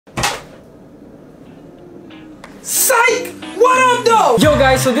Psych! What up, though? Yo,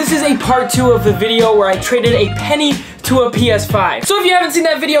 guys, so this is a part 2 of the video where I traded a penny to a PS5. So if you haven't seen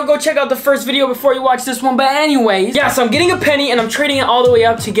that video, go check out the first video before you watch this one. But anyways, yeah, so I'm getting a penny and I'm trading it all the way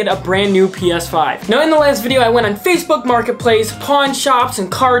up to get a brand new PS5. Now, in the last video, I went on Facebook Marketplace, pawn shops,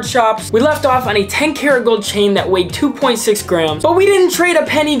 and card shops. We left off on a 10 karat gold chain that weighed 2.6 grams. But we didn't trade a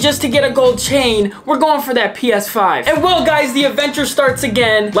penny just to get a gold chain. We're going for that PS5. And well, guys, the adventure starts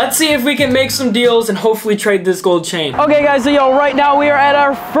again. Let's see if we can make some deals and hopefully trade this gold chain. Okay, guys, so yo, right now we are at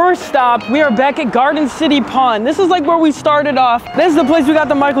our first stop. We are back at Garden City Pawn. This is like where we started off. This is the place we got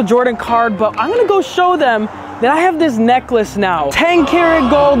the Michael Jordan card, but I'm gonna go show them that I have this necklace now. 10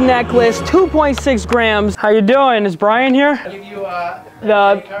 karat gold necklace, 2.6 grams. How you doing? Is Brian here? I'll give you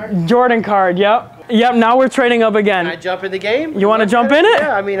the card? Jordan card, yep. Yep, now we're trading up again. Can I jump in the game? You wanna jump in it?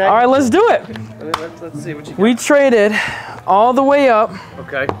 Yeah, I mean, all right, let's do it. Let's see what you got. We traded all the way up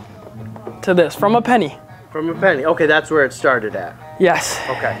okay. to this, from a penny. From a penny. Okay, that's where it started at. Yes.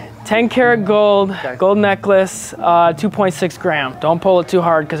 Okay. 10 karat gold, okay. Gold necklace, 2.6 gram. Don't pull it too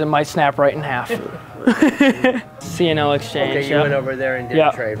hard because it might snap right in half. C&L exchange. Okay, you went over there and did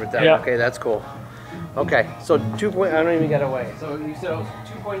a trade with that. Okay, that's cool. Okay, so I don't even get away. So you said it was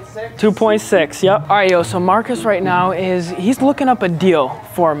 2.6? 2.6, yep. All right, yo, so Marcus right now he's looking up a deal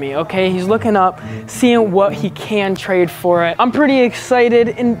for me, okay? He's looking up, seeing what he can trade for it. I'm pretty excited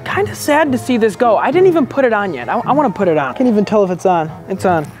and kind of sad to see this go. I didn't even put it on yet. I want to put it on. I can't even tell if it's on. It's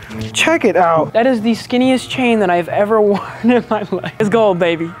on. Check it out. That is the skinniest chain that I've ever worn in my life. It's gold,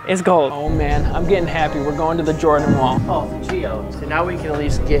 baby. It's gold. Oh, man, I'm getting happy. We're going to the Jordan wall. Oh, the Geo. So now we can at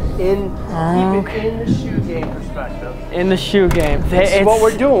least get in, keep it in the shoe game perspective. In the shoe game. It's what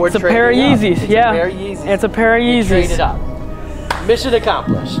we're doing. We're it's a pair of Yeezys. Yeah. It's a pair of Yeezys. It's a pair of Yeezys. Trade it up. Mission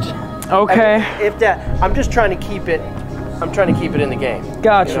accomplished. Okay. I mean, if that, I'm just trying to keep it. I'm trying to keep it in the game.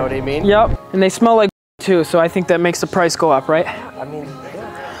 Gotcha. You know what I mean? Yep. And they smell like too, so I think that makes the price go up, right? I mean,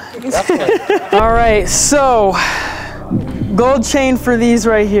 yeah, definitely. All right, so gold chain for these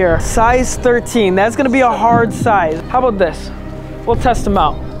right here, size 13. That's gonna be a hard size. How about this? We'll test them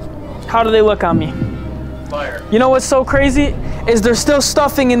out. How do they look on me? Fire. You know what's so crazy? Is there's still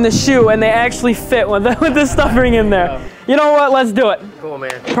stuffing in the shoe and they actually fit with the stuffing in there. Yeah. You know what? Let's do it. Cool,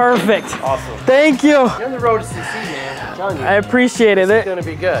 man. Perfect. Awesome. Thank you. You're on the road to CC, man. I'm telling you. I appreciate it. It's gonna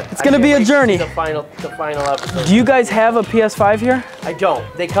be good. It's gonna be a journey. The final episode. Do you guys have a PS5 here? I don't.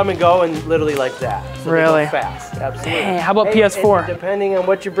 They come and go and literally like that. So really? They go fast. Absolutely. Dang, how about PS4? And depending on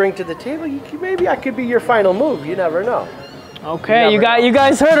what you bring to the table, maybe I could be your final move. You never know. Okay, you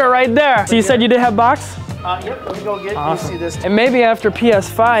guys heard it right there. So you said you did have box? Yep, let me go get awesome. you see this. And maybe after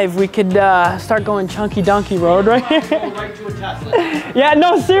PS5, we could start going chunky donkey road right here. Right to a Tesla. Yeah,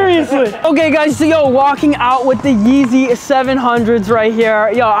 no, seriously. Okay, guys, so yo, walking out with the Yeezy 700s right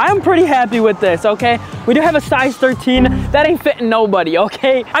here. Yo, I'm pretty happy with this, okay? We do have a size 13. That ain't fitting nobody,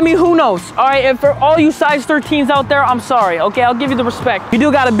 okay? I mean, who knows? All right, and for all you size 13s out there, I'm sorry, okay? I'll give you the respect. You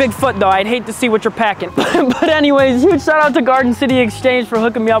do got a big foot, though. I'd hate to see what you're packing. But anyways, huge shout out to Garden City Exchange for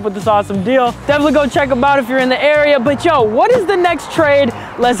hooking me up with this awesome deal. Definitely go check them out if you're in the area. But yo, what is the next trade?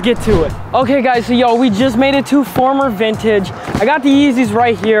 Let's get to it. Okay, guys, so yo, we just made it to Former Vintage. I got the Yeezys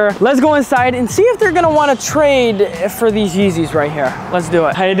right here. Let's go inside and see if they're gonna want to trade for these Yeezys right here. Let's do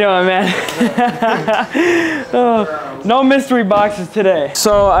it. How you doing, man? Oh, no mystery boxes today.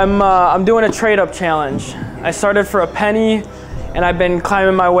 So I'm doing a trade up challenge. I started for a penny and I've been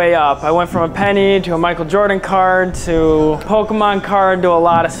climbing my way up. I went from a penny to a Michael Jordan card to a Pokemon card to a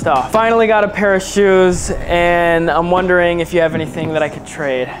lot of stuff. Finally got a pair of shoes and I'm wondering if you have anything that I could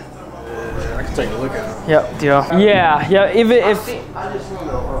trade. I can take a look at them. Yep, deal. Yeah, if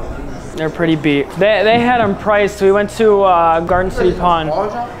they're pretty beat. They had them priced. We went to Garden City Pawn.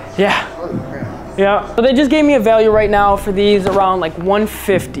 Yeah. Yeah. So they just gave me a value right now for these around like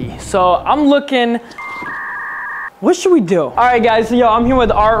 150. So I'm looking. What should we do? All right, guys, so yo, I'm here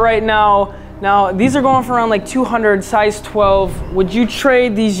with Art right now. Now, these are going for around like 200, size 12. Would you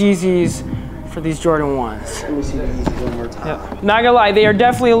trade these Yeezys for these Jordan 1s? Let me see the Yeezys one more time. Yep. Not gonna lie, they are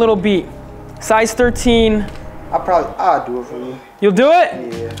definitely a little beat. Size 13. I'll do it for you. You'll do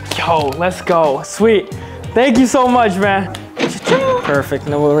it? Yeah. Yo, let's go. Sweet. Thank you so much, man. Perfect,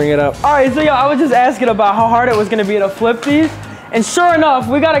 and then we'll ring it up. All right, so yo, I was just asking about how hard it was gonna be to flip these. And sure enough,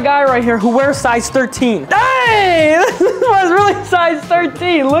 we got a guy right here who wears size 13. Dang, this was really size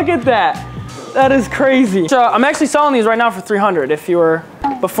 13. Look at that. That is crazy. So I'm actually selling these right now for 300 if you were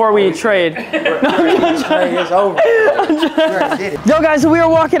before we trade. It's over. Yo guys, so we are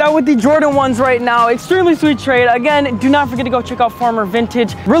walking out with the Jordan 1s right now. Extremely sweet trade. Again, do not forget to go check out Farmer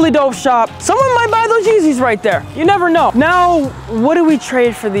Vintage. Really dope shop. Someone might buy those Yeezys right there. You never know. Now, what do we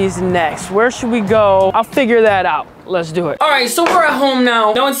trade for these next? Where should we go? I'll figure that out. Let's do it. All right, so we're at home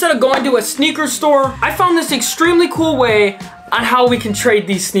now. Now, instead of going to a sneaker store, I found this extremely cool way on how we can trade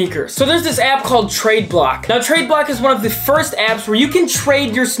these sneakers. So there's this app called TradeBlock. Now TradeBlock is one of the first apps where you can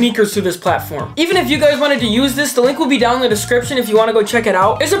trade your sneakers through this platform. Even if you guys wanted to use this, the link will be down in the description if you want to go check it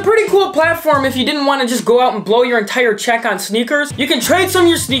out. It's a pretty cool platform if you didn't want to just go out and blow your entire check on sneakers. You can trade some of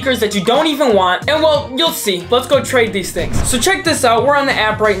your sneakers that you don't even want, and well, you'll see. Let's go trade these things. So check this out. We're on the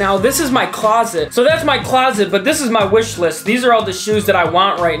app right now. This is my closet. So that's my closet, but this is my wish list. These are all the shoes that I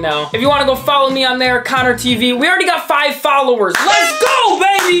want right now. If you want to go follow me on there, ConnorTV. We already got 5 followers. Let's go,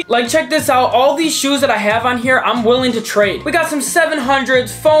 baby! Like, check this out. All these shoes that I have on here, I'm willing to trade. We got some 700s,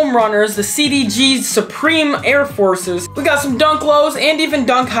 foam runners, the CDGs, Supreme Air Forces. We got some Dunk Lows and even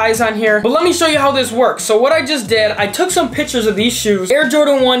Dunk Highs on here. But let me show you how this works. So what I just did, I took some pictures of these shoes. Air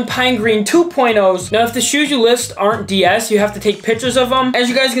Jordan 1 Pine Green 2.0s. Now, if the shoes you list aren't DS, you have to take pictures of them. As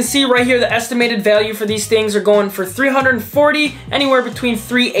you guys can see right here, the estimated value for these things are going for $340, anywhere between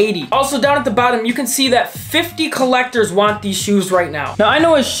 $380. Also, down at the bottom, you can see that 50 collectors want these shoes right now. Now, I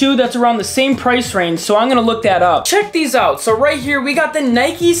know a shoe that's around the same price range, so I'm gonna look that up. Check these out. So right here, we got the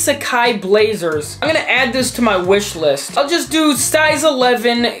Nike Sacai Blazers. I'm gonna add this to my wish list. I'll just do size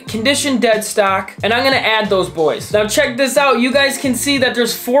 11, condition dead stock, and I'm gonna add those boys. Now, check this out. You guys can see that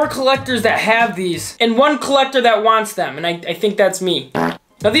there's 4 collectors that have these, and 1 collector that wants them, and I think that's me.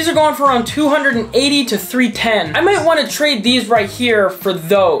 Now these are going for around $280 to $310. I might want to trade these right here for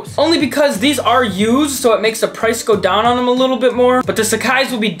those. Only because these are used, so it makes the price go down on them a little bit more. But the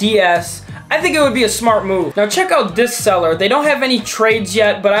Sacai's will be DS. I think it would be a smart move. Now check out this seller. They don't have any trades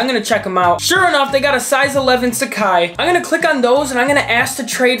yet, but I'm gonna check them out. Sure enough, they got a size 11 Sacai. I'm gonna click on those and I'm gonna ask to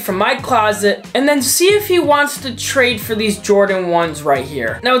trade from my closet and then see if he wants to trade for these Jordan 1s right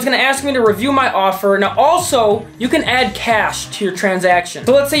here. Now it's gonna ask me to review my offer. Now also, you can add cash to your transaction.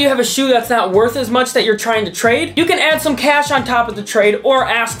 So let's say you have a shoe that's not worth as much that you're trying to trade. You can add some cash on top of the trade or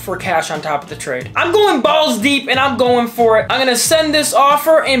ask for cash on top of the trade. I'm going balls deep and I'm going for it. I'm gonna send this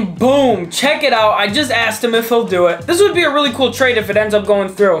offer and boom. Check it out. I just asked him if he'll do it. This would be a really cool trade if it ends up going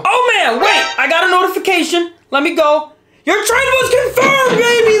through. Oh man, wait! I got a notification. Let me go. Your trade was confirmed,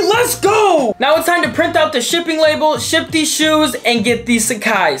 baby! Let's go! Now it's time to print out the shipping label, ship these shoes, and get these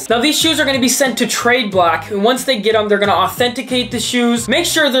Sacai's. Now these shoes are gonna be sent to TradeBlock, and once they get them, they're gonna authenticate the shoes, make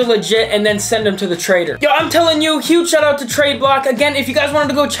sure they're legit, and then send them to the trader. Yo, I'm telling you, huge shout out to TradeBlock. Again, if you guys wanted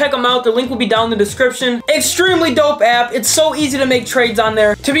to go check them out, the link will be down in the description. Extremely dope app. It's so easy to make trades on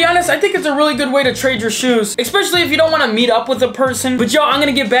there. To be honest, I think it's a really good way to trade your shoes, especially if you don't wanna meet up with a person. But yo, I'm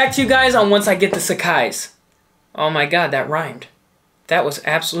gonna get back to you guys on once I get the Sacai's. Oh my god, that rhymed. That was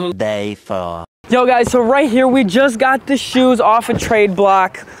absolutely Day 4. Yo guys, so right here we just got the shoes off of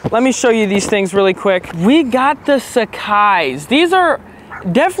TradeBlock. Let me show you these things really quick. We got the Sacai's. These are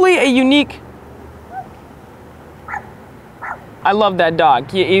definitely a unique... I love that dog.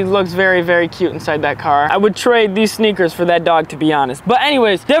 He looks very, very cute inside that car. I would trade these sneakers for that dog, to be honest. But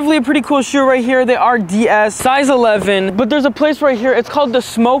anyways, definitely a pretty cool shoe right here. They are DS, size 11. But there's a place right here. It's called the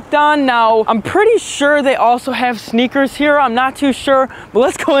Smoked On. Now, I'm pretty sure they also have sneakers here. I'm not too sure. But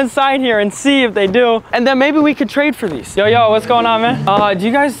let's go inside here and see if they do. And then maybe we could trade for these. Yo, what's going on, man?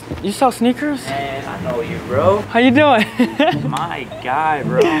 You sell sneakers? Man, I know you, bro. How you doing? My guy,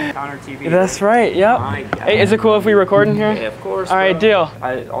 bro. ConnorTV. That's right, yep. My guy. Hey, is it cool if we record in here? Yeah, of course. All right, deal.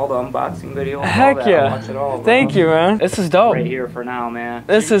 All the unboxing videos. Heck all that, yeah. I watch it all, bro. Thank you, man. This is dope. Right here for now, man.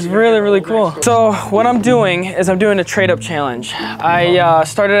 This is really, really cool. So what I'm doing is I'm doing a trade-up challenge. I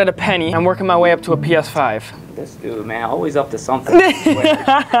started at a penny. I'm working my way up to a PS5. This dude, man, always up to something.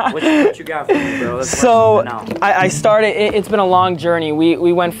 what you got for me, bro? Let's So I started, it's been a long journey.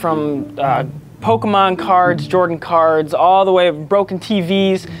 We went from Pokemon cards, Jordan cards, all the way broken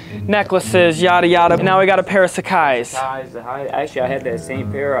TVs, necklaces, yada yada. And now we got a pair of Sacai's. Actually, I had that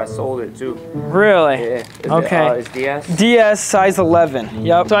same pair. I sold it too. Really? Yeah. Okay. It's DS? DS, size 11.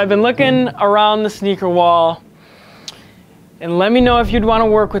 Yep. So I've been looking around the sneaker wall, and let me know if you'd want to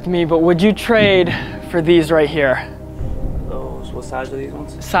work with me, but would you trade for these right here? Those, what size are these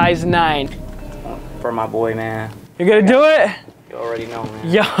ones? Size 9. For my boy, man. You're gonna do it? You already know,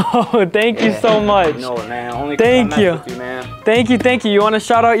 man. Yo, thank you so much. You know it, man. Only thank you. With you, man. Thank you. You want to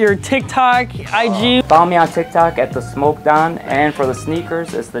shout out your TikTok, IG? Follow me on TikTok at the Smoked On, and for the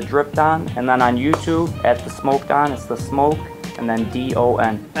sneakers, it's the Dripped On, and then on YouTube at the Smoked On, it's the Smoke, and and then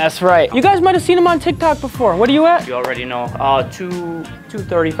D-O-N. That's right. You guys might have seen him on TikTok before. What are you at? You already know.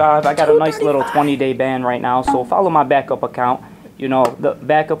 235. I got a nice little 20-day ban right now, so follow my backup account. You know, the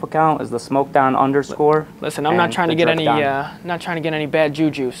backup account is the _. Listen, I'm not trying to get any, not trying to get any bad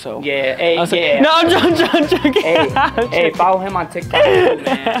juju. So yeah, hey, No, I'm joking. Hey, follow him on TikTok, too,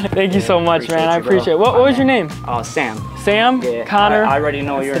 man. Thank you so much, man. I appreciate it. What was your name? Sam. Sam? Yeah, Connor? I already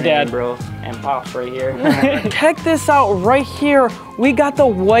know your dad. name, bro. And Pops right here. Check this out right here. We got the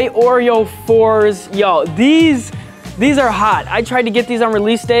white Oreo 4s. Yo, these are hot. I tried to get these on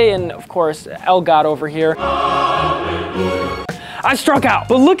release day, and of course, El got over here. I struck out,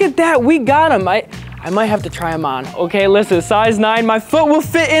 but look at that, we got them. I might have to try them on. Okay, listen, size 9, my foot will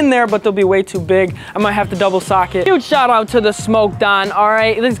fit in there, but they'll be way too big. I might have to double sock it. Huge shout out to the Smoke Don, all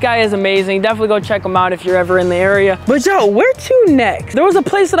right? This guy is amazing. Definitely go check him out if you're ever in the area. But yo, where to next? There was a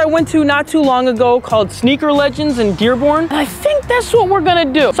place that I went to not too long ago called Sneaker Legends in Dearborn, and I think that's what we're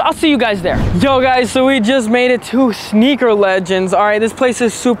gonna do. So I'll see you guys there. Yo guys, so we just made it to Sneaker Legends. All right, this place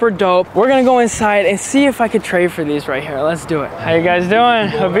is super dope. We're gonna go inside and see if I could trade for these right here. Let's do it. How you guys doing?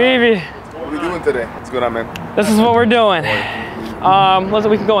 Habibi. What are we doing today? What's going on, man? This is what we're doing.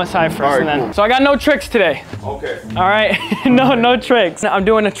 We can go inside first, right, and then. cool. So I got no tricks today. Okay. All right, no tricks. I'm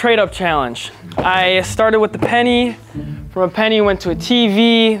doing a trade-up challenge. I started with the penny. From a penny, went to a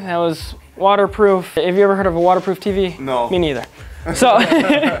TV that was waterproof. Have you ever heard of a waterproof TV? No. Me neither. So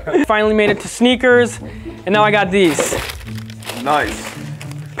finally made it to sneakers, and now I got these. Nice.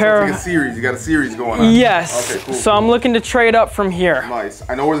 Pair It's like a series. You got a series going on. Yes. Okay, cool. So I'm looking to trade up from here. Nice.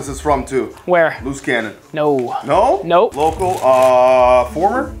 I know where this is from too. Where? Loose Cannon. No. No? Nope. Local.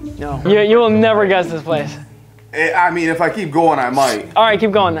 Former? No. You will never guess this place. I mean, if I keep going, I might. All right,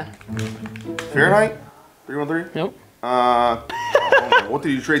 keep going then. Fahrenheit? 313? Nope. What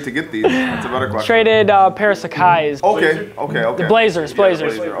did you trade to get these? That's a better question. Traded a pair of Sakai's. Okay. The Blazers. Yeah,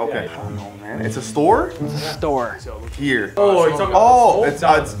 Blazer. Okay. I don't know, man. It's a store? Store. Here. Oh, you're talking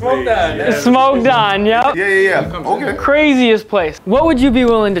It's smoke that. Smoked on, yep. Yeah. Okay. Craziest place. What would you be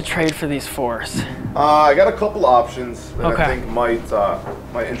willing to trade for these 4s? I got a couple options that Okay. I think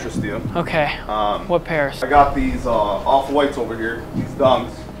might interest you. Okay. What pairs? I got these off-whites over here. These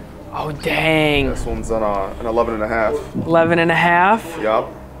dunks. Oh, dang. This one's on an 11.5. 11 and a half. Yup.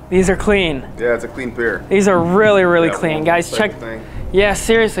 These are clean. Yeah, it's a clean pair. These are really Yeah, clean. one Guys, type check. of thing. Yeah,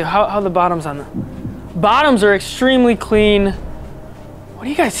 seriously, how the bottoms on them? Bottoms are extremely clean. What do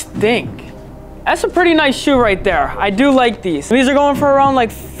you guys think? That's a pretty nice shoe right there. I do like these. These are going for around like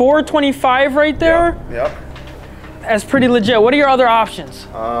 $425 right there. Yep. That's pretty legit. What are your other options?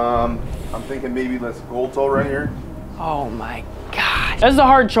 I'm thinking maybe this gold toe right here. Oh my gosh. This is a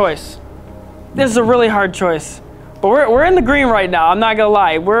hard choice. This is a really hard choice. But we're in the green right now, I'm not gonna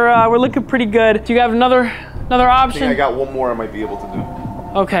lie. We're looking pretty good. Do you have another I option? think I got one more I might be able to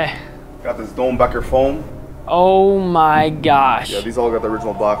do. Okay. Got this Dome Becker foam. Oh my gosh. Yeah, these all got the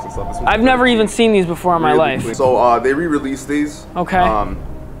original box and stuff. This one's I've never even seen these before in my really life. clean. So they re-released these. Okay.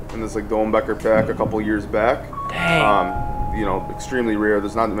 In this like Dome Becker pack a couple years back. Dang. You know, extremely rare.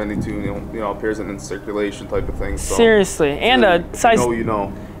 There's not many pairs in circulation type of thing. So Seriously, and a size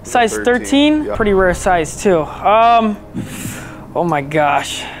size 13, yeah. Pretty rare size too. Oh my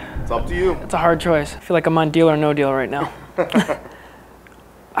gosh. It's up to you. It's a hard choice. I feel like I'm on Deal or No Deal right now.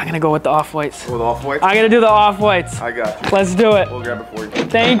 I'm gonna go with the off-whites. With off-whites? I'm gonna do the off-whites. I got you. Let's do it. We'll grab it for you.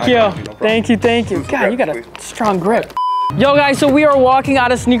 Thank you. No problem. Thank you. Please, God, you got a please. strong grip. Yo guys, so we are walking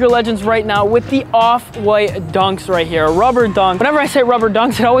out of Sneaker Legends right now with the off-white dunks right here, rubber dunk. Whenever I say rubber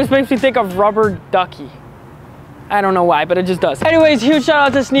dunks, it always makes me think of rubber ducky. I don't know why, but it just does. Anyways, huge shout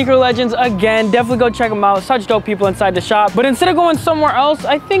out to Sneaker Legends again. Definitely go check them out. Such dope people inside the shop. But instead of going somewhere else,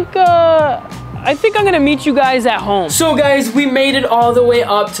 I think I'm gonna meet you guys at home. So guys, we made it all the way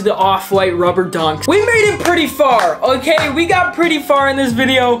up to the off-white rubber dunks. We made it pretty far, okay? We got pretty far in this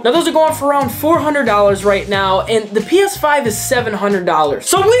video. Now those are going for around $400 right now, and the PS5 is $700.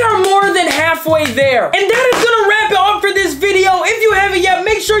 So we are more than halfway there. And that is gonna wrap it up for this video. If you haven't yet,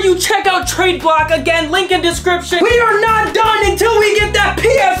 make sure you check out TradeBlock. Again, link in description. We are not done until we get that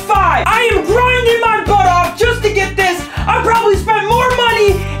PS5. I am grinding my butt off just to get this. I probably spent more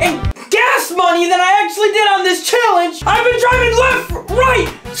money and gas money than I actually did on this challenge. I've been driving left, right,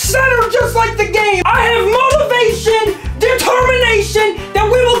 center, just like the game. I have motivation